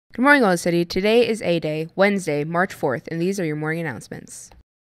Good morning, Oil City. Today is A-Day, Wednesday, March 4th, and these are your morning announcements.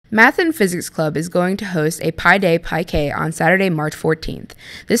 Math and Physics Club is going to host a Pi Day Pi K on Saturday, March 14th.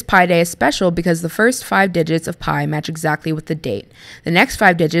 This Pi Day is special because the first 5 digits of pi match exactly with the date. The next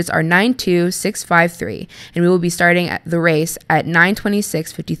 5 digits are 92653, and we will be starting at the race at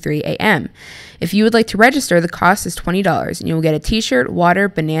 9:26:53 a.m. If you would like to register, the cost is $20, and you will get a t-shirt, water,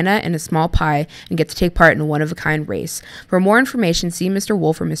 banana, and a small pie, and get to take part in a one-of-a-kind race. For more information, see Mr.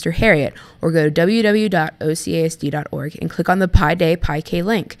 Wolf or Mr. Harriet, or go to www.ocasd.org and click on the Pi Day Pi K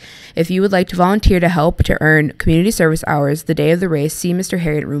link. If you would like to volunteer to help to earn community service hours the day of the race, see Mr.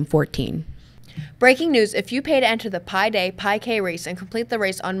 Harriet, room 14. Breaking news, if you pay to enter the Pi Day Pi K race and complete the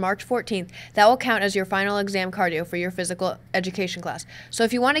race on March 14th, that will count as your final exam cardio for your physical education class. So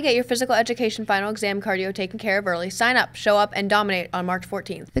if you want to get your physical education final exam cardio taken care of early, sign up, show up, and dominate on March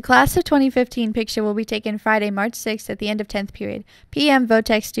 14th. The Class of 2015 picture will be taken Friday, March 6th at the end of 10th period. PM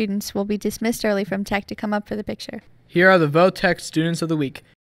VOTEC students will be dismissed early from tech to come up for the picture. Here are the VOTEC Students of the Week.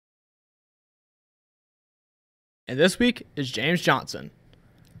 And this week is James Johnson.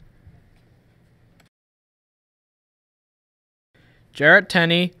 Jarrett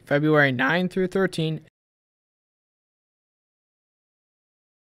Tenney, February 9 through 13.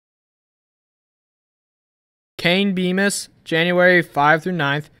 Kane Bemis, January 5 through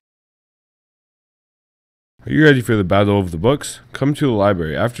 9th. Are you ready for the Battle of the Books? Come to the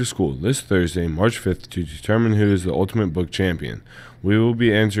library after school this Thursday, March 5th, to determine who is the ultimate book champion. We will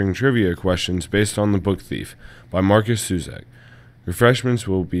be answering trivia questions based on The Book Thief by Marcus Suzak. Refreshments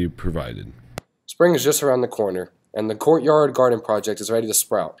will be provided. Spring is just around the corner, and the Courtyard Garden Project is ready to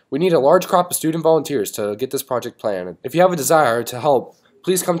sprout. We need a large crop of student volunteers to get this project planned. If you have a desire to help,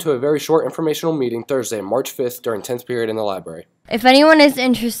 please come to a very short informational meeting Thursday, March 5th during 10th period in the library. If anyone is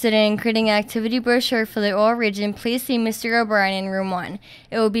interested in creating an activity brochure for the oil region, please see Mr. O'Brien in room 1.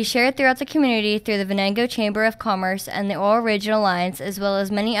 It will be shared throughout the community through the Venango Chamber of Commerce and the Oil Region Alliance, as well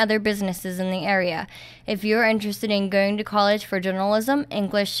as many other businesses in the area. If you are interested in going to college for journalism,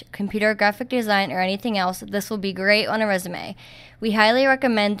 English, computer graphic design, or anything else, this will be great on a resume. We highly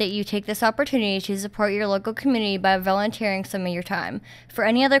recommend that you take this opportunity to support your local community by volunteering some of your time. For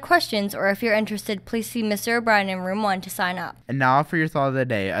any other questions, or if you're interested, please see Mr. O'Brien in room 1 to sign up. And now for your thought of the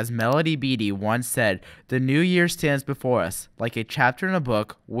day. As Melody Beattie once said, the new year stands before us. Like a chapter in a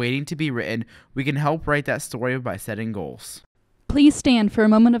book waiting to be written, we can help write that story by setting goals. Please stand for a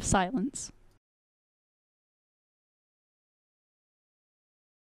moment of silence.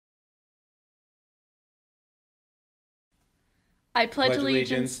 I pledge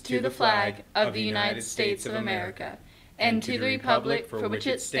allegiance to the flag of the United States of America and to the republic for which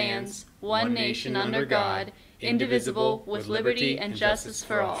it stands, one nation under God, indivisible, with liberty and justice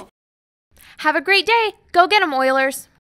for all. Have a great day. Go get 'em, Oilers.